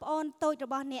ងបងប្អូនតូចរ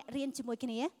បស់អ្នករៀនជាមួយគ្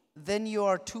នា then you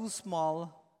are too small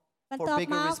បន្ for ទាប់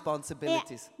bigger មក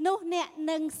responsibilities. នោះអ្នក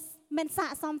នឹងមិនស័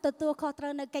ក្តិសមទទួលខុសត្រូ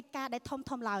វនៅកិច្ចការដែលធំ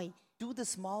ៗឡើយ Do the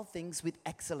small things with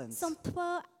excellence. សូមធ្វើ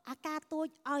អាការទូច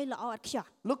ឲ្យល្អឥតខ្ចោះ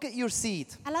Look at your seed.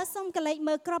 ឥឡូវសូមកលេច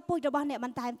មើលក្របពូជរបស់អ្នកប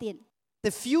ន្ថែមទៀត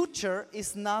The future is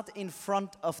not in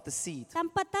front of the seed. តាម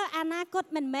ពិតទៅអនាគត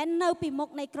មិនមែននៅពីមុខ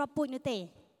នៃក្របពូជនោះទេ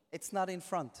It's not in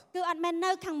front. គឺអត់មែន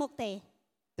នៅខាងមុខទេ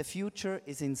The future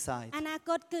is inside. អនាគ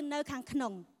តគឺនៅខាងក្នុ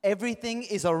ង Everything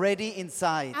is already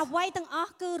inside. អ្វីទាំងអ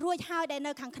ស់គឺរួចហើយដែល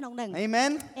នៅខាងក្នុងនឹង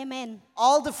Amen. Amen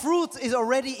All the fruit is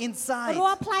already inside.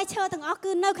 រាល់ផ្លែឈើទាំងអស់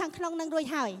គឺនៅខាងក្នុងនឹងរួច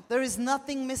ហើយ There is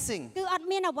nothing missing. គឺអត់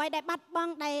មានអ្វីដែលបាត់ប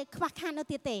ង់ដែលខ្វះខាតនៅ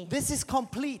ទៀតទេ This is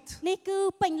complete. នេះគឺ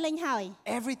ពេញលេញហើយ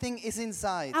Everything is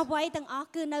inside. អ្វីទាំងអស់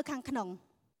គឺនៅខាងក្នុង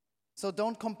So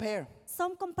don't compare. សូ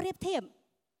មកុំប្រៀបធៀប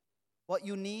What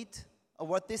you need or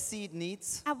what this seed needs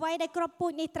អ្វីដែលក្របពូ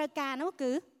ជនេះត្រូវការនោះ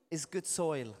គឺ is good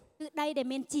soil. គឺដីដែល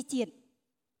មានជីជាតិ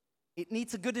It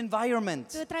needs a good environment.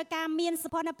 គឺត្រូវការមានសោ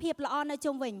ភ័ណភាពល្អនៅ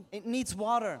ជុំវិញ It needs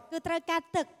water. គឺត្រូវការ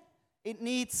ទឹក It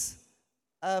needs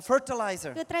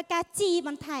fertilizer. គឺត្រូវការជីប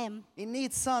ន្ថែម It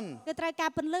needs sun. គឺត្រូវការ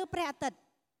ពន្លឺព្រះអាទិត្យ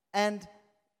And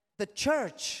the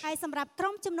church ហើយសម្រាប់ក្រុ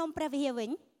មជំនុំព្រះវិហារវិ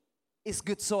ញ is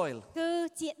good soil. គឺ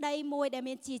ជាដីមួយដែល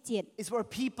មានជីជាតិ It's where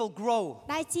people grow,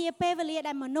 ដែលជាពេលវេលា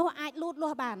ដែលមនុស្សអាចលូតលា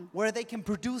ស់បាន where they can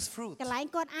produce fruit. កន្លែង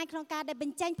គាត់អាចក្នុងការដែលប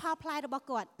ញ្ចេញផលផ្លែរបស់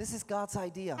គាត់ This is God's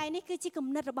idea. ហើយនេះគឺជាគំ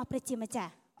និតរបស់ព្រះជាម្ចា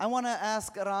ស់ I want to ask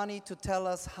Rani to tell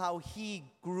us how he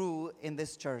grew in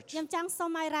this church. ខ្ញុំចង់សូ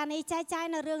មឲ្យរ៉ានីចែកចាយ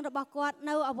នៅរឿងរបស់គាត់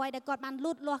នៅអ្វីដែលគាត់បាន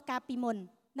លូតលាស់កាលពីមុន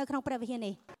នៅក្នុងព្រះវិហារ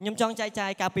នេះ ខ្ញុំចង់ចែកចា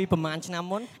យកាលពីប្រហែលឆ្នាំ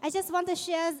មុន I just want to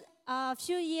share a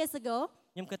few years ago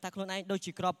ខ្ញុំគិតថាខ្លួនឯងដូច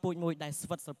ជាក្របពូជមួយដែលស្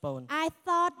វិតស្រពោន I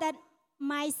thought that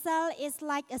myself is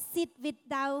like a seed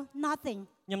without nothing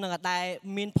ខ្ញុំនឹងអត់ដែល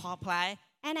មានផលផ្លែ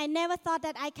and I never thought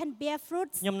that I can bear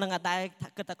fruits ខ្ញុំនឹងអត់ដែល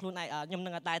គិតថាខ្លួនឯងខ្ញុំនឹ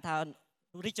ងអត់ដែលថា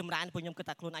រីកចម្រើនព្រោះខ្ញុំគិត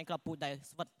ថាខ្លួនឯងក្របពូជដែល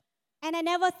ស្វិត and I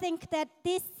never think that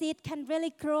this seed can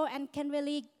really grow and can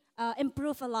really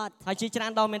improve a lot ហើយជាច្រើ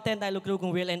នដងមែនទែនដែលលោកគ្រូគ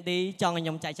ង្វាល Andy ចង់ឲ្យខ្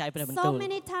ញុំចែកចាយព្រះបន្ទូ so ល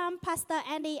many times Pastor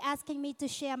Andy asking me to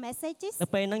share messages នៅ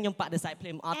ពេលហ្នឹងខ្ញុំបដិសេធភ្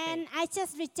លាមអត់ទេ and I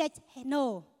just reject no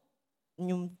ខ្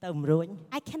ញុំទៅមិនរួញ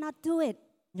I cannot do it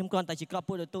ខ្ញុំគ្រាន់តែជាក្រប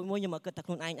ពូជទូចមួយខ្ញុំអត់គិតថា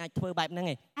ខ្លួនឯងអាចធ្វើបែបហ្នឹង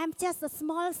ទេ I'm just a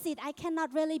small seed I cannot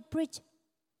really preach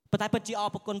ប៉ុន្តែពិតជាអរ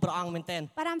គុណព្រះអង្គមែនទែន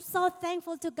but I'm so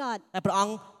thankful to God តែព្រះអ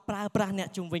ង្គប្រើប្រាស់អ្នក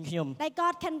ជុំវិញខ្ញុំ that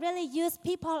God can really use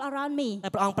people around me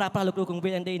តែព្រះអង្គប្រើប្រាស់លោកគ្រូគង្វា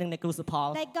ល Andy និងអ្នកគ្រូសុផល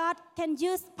that God can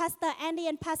use Pastor Andy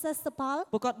and Pastor Sapal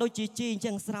ពួកគាត់ដូចជាជីអញ្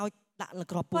ចឹងស្រោចដាក់លើ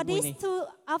ក្របពូជ for មួយ these នេះ two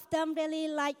of them really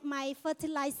like my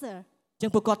fertilizer អញ្ចឹ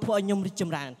ងពួកគាត់ធ្វើឲ្យខ្ញុំរីកច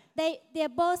ម្រើន they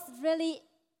both really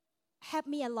help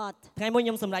me a lot ថ្ងៃមួយខ្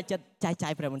ញុំសម្រេចចិត្តចែកចា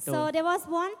យព្រះបន្ទូល so there was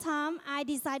one time I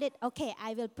decided okay I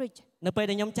will preach នៅពេល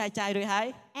ដែលខ្ញុំចែកចាយរួចហើយ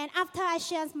and after I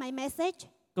shared my message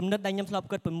គំនិតដែលខ្ញុំធ្លាប់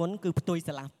គិតពីមុនគឺផ្ទុយ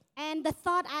ស្រឡះ and the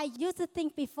thought I used to think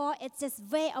before it's just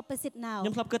way opposite now ខ្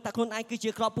ញុំធ្លាប់គិតថាខ្លួនឯងគឺជា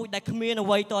ក្របពូជដែលគ្មានអ្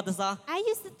វីតទៅសោះ I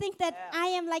used to think that I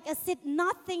am like a seed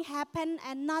nothing happened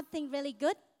and nothing really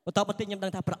good បន្ទាប់បន្តិចខ្ញុំដឹ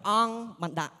ងថាព្រះអង្គបា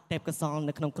នដាក់ទេពកោសល្យ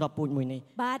នៅក្នុងក្របពូជមួយនេះ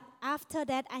but after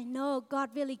that I know God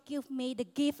really give me the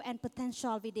gift and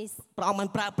potential with this ព្រះអង្គបាន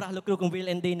ប្រើប្រាស់លោកគ្រូគង្វាល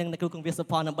Andy និងអ្នកគ្រូគង្វាលសុ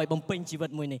ផលដើម្បីបំពេញជីវិត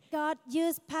មួយនេះ God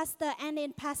used Pastor Andy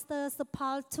and Pastor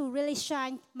Sapal to really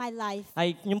shine my life ហើយ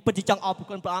ខ្ញុំពិតជាចង់អរ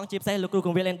គុណព្រះអង្គជាពិសេសលោកគ្រូគ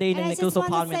ង្វាល Andy និង and I អ្នកគ្រូ just សុ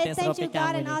ផល want មែ to ន say ទែនសម្រាប់ thank កិ you ច្ចការ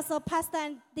God មួយ and នេះ also Pastor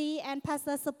Andy and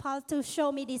Pastor Sapal to show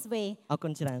me this way អរគុ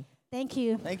ណច្រើន thank you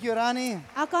Thank you, Rani.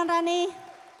 អរគុណ Rani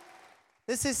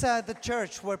This is the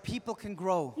church where people can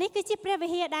grow. នេះគឺជាព្រះវិ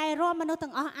ហារដែលរាល់មនុស្ស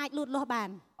ទាំងអស់អាចលូតលាស់បាន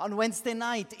On Wednesday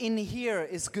night, in here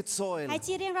is good soil. ហើយ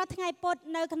ជារៀងរាល់ថ្ងៃពុធ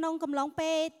នៅក្នុងកំឡុង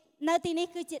ពេល នៅទីនេះ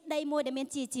គឺជាដីមួយដែលមាន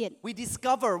ជីជាតិ We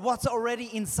discover what's already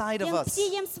inside យើ of ង us. ព្យា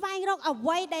យាមស្វែងរកអ្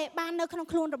វីដែលបាននៅក្នុង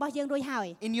ខ្លួនរបស់យើងរួចហើយ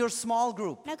In your small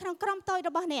group, នៅក្នុងក្រុមតូច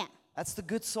របស់អ្នក that's the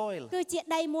good soil. គឺជា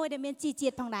ដីមួយដែលមានជីជា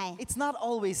តិផងដែរ It's not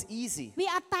always easy, វា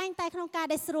អត់តែងតែក្នុងការ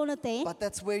ដែលស្រួលនោះទេ but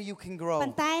that's where you can grow.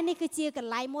 ប៉ុន្តែនេះគឺជាក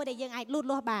ន្លែងមួយដែលយើងអាចលូត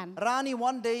លាស់បាន Rani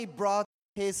one day brought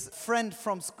his friend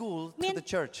from school to the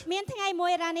church. មានថ្ងៃមួ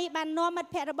យរ៉ានីបាននាំមិត្ត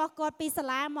ភ័ក្តិរបស់គាត់ពីសា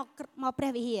លាមកព្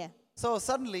រះវិហារ So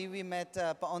suddenly we met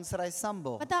Paon Sarai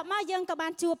Sambo, បន្ទាប់មកយើងក៏បា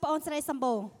នជួបប្អូនស្រីសម្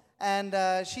បូរ and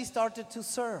she started to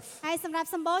serve. ហើយសម្រាប់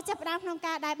សម្បូរចាប់ផ្ដើមក្នុង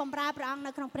ការដែលបម្រើព្រះអង្គ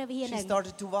នៅក្នុងព្រះវិហារ She នឹង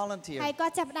started to volunteer. ហើយក៏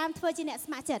ចាប់ផ្ដើមធ្វើជាអ្នក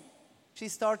ស្ម័គ្រចិត្ត She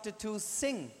started to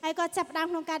sing, ហើយក៏ចាប់ផ្ដើម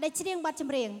ក្នុងការដែលច្រៀងបទច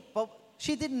ម្រៀង but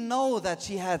she didn't know that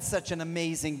she had such an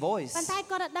amazing voice ប៉ុន្តែ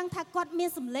គាត់អត់ដឹងថាគាត់មាន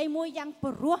សម្លេងមួយយ៉ាង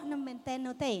ព្រោះនឹងមែនទែន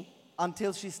នោះទេ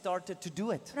until she started to do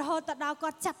it រហូតដល់គា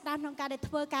ត់ចាប់ផ្ដើមក្នុងការដែល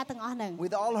ធ្វើការទាំងអស់ហ្នឹង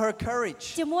with all her courage.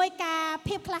 ជាមួយការ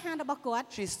ភាពក្លាហានរបស់គាត់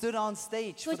She stood on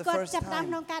stage គឺ for the គាត់ first ចាប់ផ្ដើម time,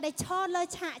 ក្នុងការដែលឈរលើ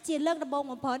ឆាកជាលើកដំបូង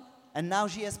បំផុត and now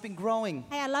she has been growing,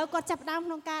 ហើយឥឡូវគាត់ចាប់ផ្ដើម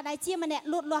ក្នុងការដែលជាម្នាក់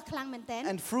លូតលាស់ខ្លាំងមែនទែន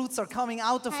and fruits are coming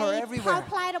out of ហើ her យផល everywhere.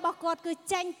 ផ្លែរបស់គាត់គឺ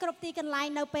ចេញគ្រប់ទីកន្លែង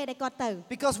នៅពេលដែលគាត់ទៅ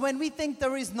Because when we think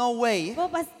there is no way, ព្រោះ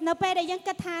បើនៅពេលដែលយើង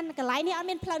គិតថាកន្លែងនេះអត់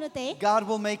មានផ្លូវនោះទេ God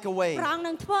will make a way. ព្រះអង្គ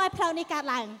នឹងធ្វើឲ្យផ្លូវនេះកើត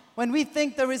ឡើង When we think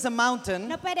there is a mountain,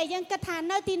 នៅពេលដែលយើងគិតថា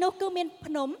នៅទីនោះគឺមាន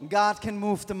ភ្នំ God can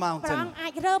move the ព្រះអង្គ mountain. អា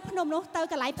ចរើភ្នំនោះទៅ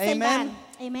កន្លែងផ្សេងបាន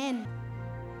Amen. អេមែន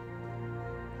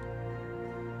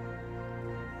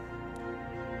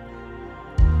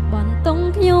បន្ទង់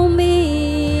ខ្ញុំមា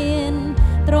ន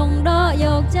ត្រង់ដកយ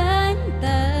កចេញ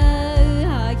ទៅ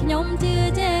ហើយខ្ញុំជឿ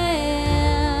ជា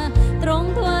ត្រង់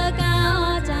ធ្វើកា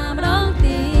រចាំរង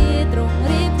ទីត្រង់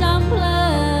រៀបចំផ្លូ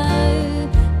វ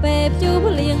ពេលព្យុះ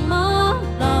ភ្លៀងមក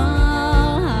ដ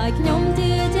ល់ហើយខ្ញុំ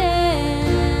ជឿជា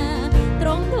ត្រ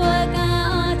ង់ធ្វើកា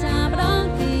រចាំរង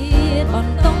ទីប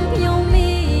ន្ទង់ខ្ញុំ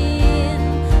មាន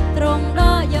ត្រង់ដ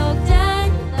កយកចេញ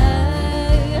ទៅ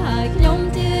ហើយខ្ញុំ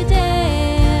ជឿជា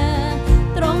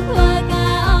ត្រង់ធ្វើ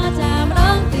ការចាំរ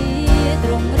ងទីត្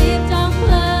រង់រៀបចំផ្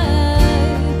លូវ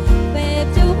ពេល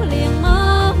ព្យុះភ្លៀងម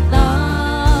កដល់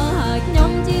ហើយខ្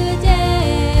ញុំជឿជា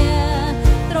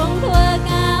ត្រង់ធ្វើ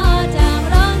ការចាំ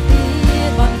រងទី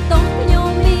បន្ទង់ខ្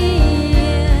ញុំមាន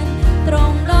ត្រ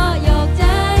ង់ដកយក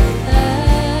ចេញទៅ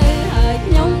ហើយ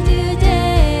ខ្ញុំជឿជា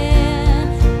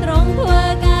ត្រង់ធ្វើ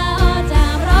ការ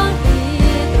ចាំរងទី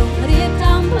ត្រង់រៀប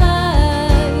ចំផ្លូ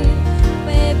វ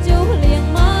ពេលព្យុះភ្លៀង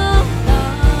មកដ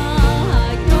ល់ហើ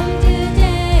យខ្ញុំជឿ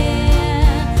ជា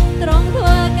ត្រង់ធ្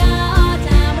វើការ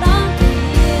ចាំរងទី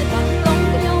បន្ទង់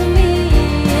ខ្ញុំមា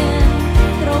ន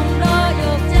ត្រង់ដកយ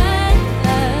កចេញ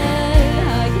ទៅ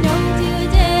ហើយខ្ញុំជឿ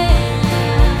ជា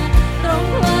ត្រង់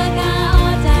ធ្វើកា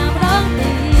រចាំរង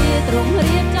ទីត្រង់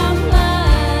រៀបចំផ្លូវ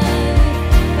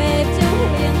ពេលព្យុះ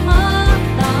ភ្លៀងមក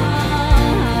ដ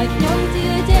ល់ហើយខ្ញុំជឿ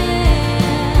ជា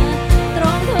ត្រ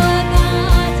ង់ធ្វើកា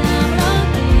រចាំរង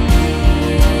ទីត្រ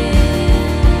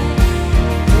ង់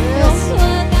Yes. ធ្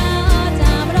វើការ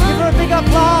ចាំរង Give her a big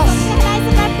applause. ជាដៃស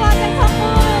ម្រាប់គាត់ទាំងផង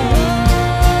មួយ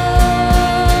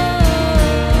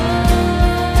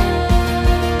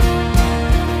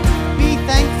Be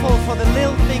thankful for the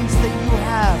little things that you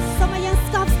have. សូមឲ្យយើង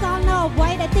ស្កប់ស្កល់នៅអ្វី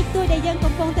ដែលតិចតួចដែលយើង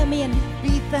កំពុងតែមាន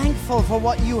Be thankful for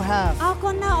what you have. អរគុ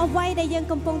ណនៅអ្វីដែលយើង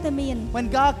កំពុងតែមាន When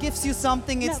God gives you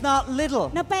something, it's not little,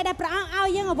 នៅពេលដែលព្រះអង្គឲ្យ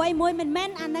យើងអ្វីមួយមិនមែន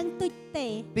អានឹងទុចទេ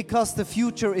because the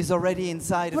future is already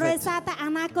inside of ព្រោះ it. សារតែអ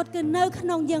នាគតគឺនៅក្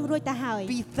នុងយើងរួចទៅហើយ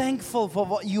Be thankful for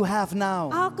what you have អ now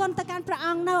រគុណទៅកាន់ព្រះអ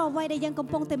ង្គនៅអ្វីដែលយើងកំ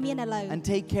ពុងតែមានឥឡូវ and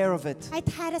take care of it, ហើយ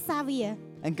ថែរក្សាវា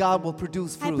and God will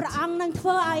produce ហើយ fruit. ព្រះអង្គនឹងធ្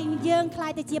វើឲ្យយើងខ្លា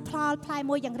យទៅជាផ្លែ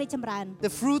មួយយ៉ាងរីកចម្រើន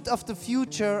The fruit of the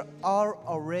future are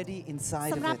already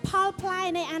inside សម្ of រាប់ it. ផលផ្លែ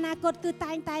នៃអនាគតគឺ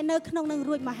តែងតែនៅក្នុងនឹង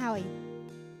រួចមកហើយ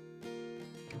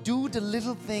Do the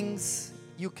little things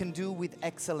you can do with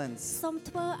excellence. សូម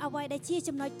ធ្វើអ្វីដែលជា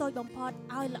ចំណុចតូចបំផុត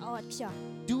ឲ្យល្អឥតខ្ចោះ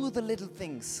Do the little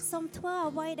things. សូមធ្វើ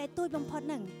អ្វីដែលតូចបំផុត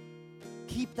ហ្នឹង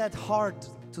Keep that heart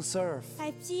to serve. ហើ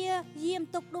យព្យាយាម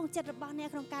ទុកដួងចិត្តរបស់អ្នក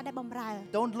ក្នុងការដែលបម្រើ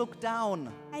Don't look down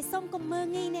ហើយសូមកុំមើល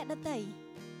ងាយអ្នកដទៃ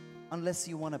unless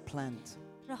you want to plant.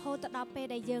 រហូតទៅដល់ពេល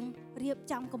ដែលយើងរៀប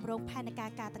ចំគម្រោងផែនការ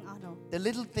ទាំងអស់នោះ The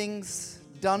little things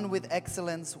done with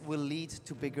excellence will lead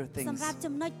to bigger សម្ things. រាប់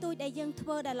ចំណុចទូចដែលយើងធ្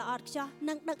វើដែលល្អឥតខ្ចោះ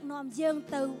នឹងដឹកនាំយើង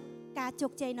ទៅការជោ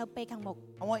គជ័យនៅពេលខាងមុខ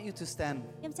I want you to stand.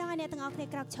 ខ្ញុំចង់ឲ្យអ្នកទាំងអស់គ្នា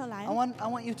ក្រោកឈរឡើង I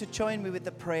want you to join me with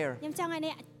the prayer. ខ្ញុំចង់ឲ្យ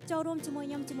អ្នកចូលរួមជាមួយ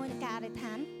ខ្ញុំជាមួយនឹងការអធិដ្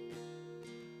ឋាន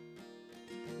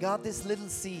God, this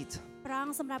little seed, ប្រង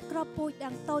សម្រាប់គ្រាប់ពូជ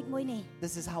ដ៏តូចមួយនេះ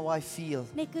this is how I feel.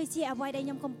 នេះគឺជាអ្វីដែលខ្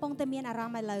ញុំកំពុងតែមានអារ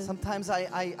ម្មណ៍ឥឡូវ Sometimes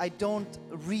I don't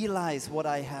realize what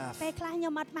I have. ពេលខ្លះខ្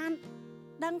ញុំអត់បាន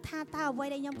ដឹងថាតើអ្វី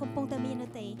ដែលខ្ញុំកំពុងតែមាននោះ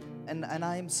ទេ And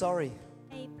I am sorry.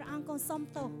 ហើយព្រះអង្គ អង្គកូនសុំ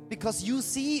ទោស because you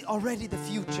see already the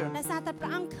future. ដោយសារតែព្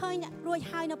រះអង្គឃើញរួច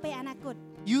ហើយនៅពេលអនាគត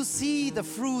You see the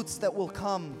fruits that will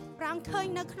come. ព្រះអង្គឃើញ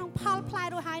នៅក្នុងផលផ្លែ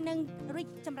រួចហើយនឹងរីក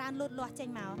ចម្រើនលូតលាស់ចេញ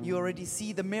មក You already see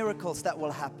the miracles that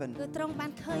will happen. គឺទ្រង់បា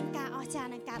នឃើញការអស្ចារ្យ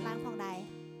នឹងកើតឡើងផងដែរ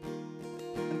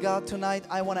And God, tonight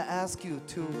I want to ask you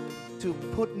to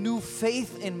put new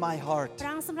faith in my heart. ព្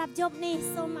រះអង្គសម្រាប់យប់នេះ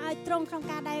សូមឲ្យទ្រង់ក្នុង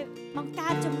ការដែលបង្កើ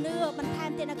តជំនឿបន្ថែម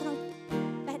ទៀតនៅក្នុង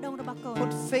បេះដូងរបស់កូន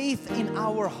Put faith in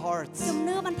our hearts ជំ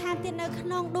នឿបន្ថែមទៀតនៅក្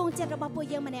នុងដួងចិត្តរបស់ពួក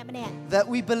យើងម្នាក់ៗ that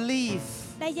we believe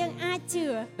ដែលយើងអាចជឿ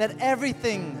that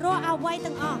everything រាល់អ្វី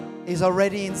ទាំងអស់ is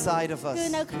already inside of គឺ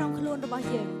នៅ us. ក្នុងខ្លួនរបស់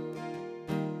យើង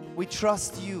We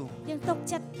trust you យើងទុក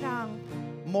ចិត្តត្រង់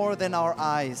more than our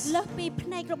eyes, លើសពីភ្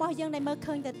នែករបស់យើងដែលមើល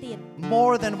ឃើញទៅទៀត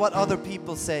more than what other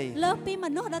people say. លើសពីម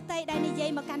នុស្សដទៃដែលនិយាយ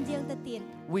មកកាន់យើងទៅទៀត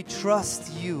We trust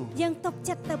you យើងទុក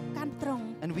ចិត្តទៅកាន់ត្រង់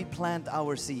and we plant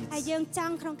our ហើយ seeds យើងច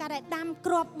ង់ក្នុងការដែលដាំ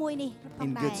គ្រាប់មួយនេះផង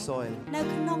in ដែរ good soil. នៅ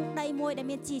ក្នុងដីមួយដែល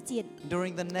មានជីជាតិ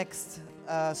During the next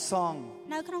song,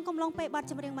 នៅក្នុងកំឡុងពេលបទ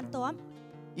ចម្រៀងបន្ទាប់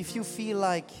if you feel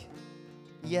like,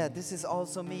 yeah, this is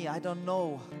also me, I don't know,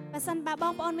 បើសិនបើប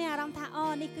ងប្អូនមានអារម្មណ៍ថាអូ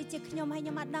នេះគឺជាខ្ញុំហើយខ្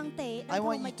ញុំអត់ដឹងទេ I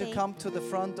want you to come to the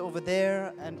front over there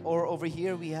or over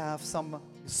here we have some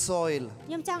soil.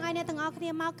 ខ្ញុំចង់ឲ្យអ្នកទាំងអស់គ្នា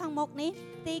មកខាងមុខនេះ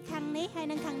ទីខាងនេះហើយ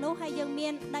និងខាងនោះហើយយើងមា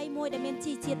នដីមួយដែលមាន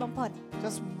ជីជាតិបំផុត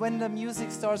Just when the music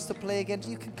starts to play again,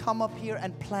 you can come up here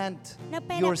and plant នៅ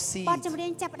ពេល your បទ seed ចម្រៀ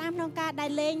ងចាប់ផ្ដើមក្នុងការដែ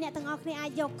លលេងអ្នកទាំងអស់គ្នាអា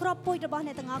ចយកគ្រាប់ពូជរបស់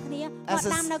អ្នកទាំងអស់គ្នាមក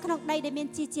ដាំនៅក្នុងដីដែលមាន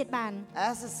ជីជាតិបាន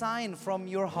as a sign from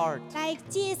your heart. ដែល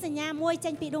ជាសញ្ញាមួយ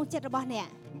ចេញពីដួងចិត្តរបស់អ្នក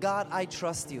God, I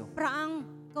trust you ព្រះអង្គ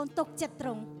កូនទុកចិត្តទ្រ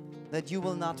ង់ that you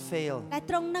will not fail, ដែល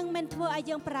ទ្រង់នឹងមិនធ្វើឲ្យ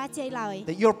យើងបរាជ័យឡើយ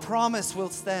that your promise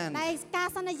will stand, ដែលការ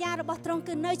សន្យារបស់ទ្រង់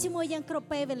គឺនៅជាមួយយើងគ្រប់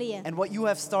ពេលវេលា and what you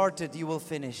have started, you will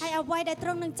finish. ហើយអ្វីដែលទ្រ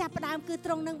ង់នឹងចាប់ផ្ដើមគឺទ្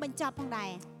រង់នឹងបញ្ចប់ផងដែ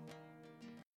រ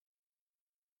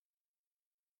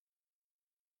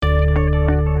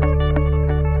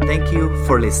Thank you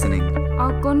for listening. អ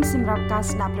រគុណសម្រាប់ការ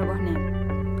ស្ដាប់របស់អ្នក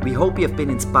We hope you have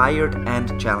been inspired and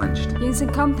challenged. យើងស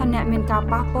ង្ឃឹមថាអ្នកមានការ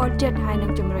ប៉ះពាល់ចិត្តហើយនឹ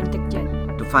ងជំរុញទឹកចិត្ត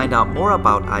To find out more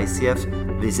about ICF,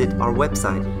 visit our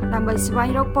website ដើម្បីស្វែង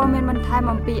រកព័ត៌មានបន្ថែម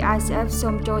អំពី ICF សូ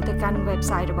មចូលទៅកាន់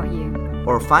website របស់យើង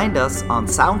or find us on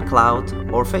SoundCloud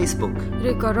or Facebook.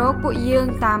 ឬក៏រកពួកយើង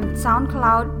តាម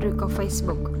SoundCloud ឬក៏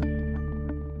Facebook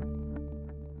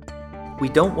We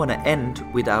don't want to end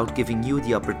without giving you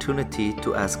the opportunity to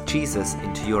ask Jesus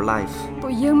into your life. ពួ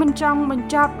កយើងមិនចង់បញ្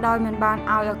ចប់ដោយមិនបាន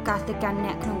ឲ្យឱកាសទៅកាន់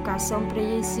អ្នកក្នុងការសូមព្រះ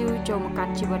យេស៊ូវចូលមកកា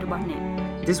ន់ជីវិតរបស់អ្នក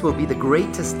This will be the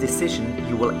greatest decision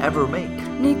you will ever make.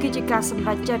 នេះគឺជាការសម្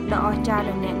រេចចិត្តដ៏អស្ចារ្យ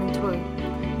ដែលអ្នកនឹងធ្វើ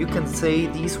You can say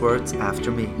these words after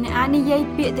me. អ្នកអាចនិយាយ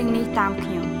ពាក្យទាំងនេះតាមខ្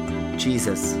ញុំ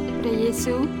Jesus, ព្រះយេ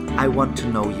ស៊ូវ I want to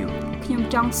know you. ខ្ញុំ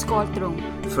ចង់ស្គាល់ទ្រង់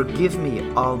Forgive me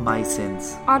all my sins.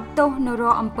 អត់ទោសនៅរា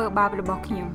ល់អំពើបាបរបស់ខ្ញុំ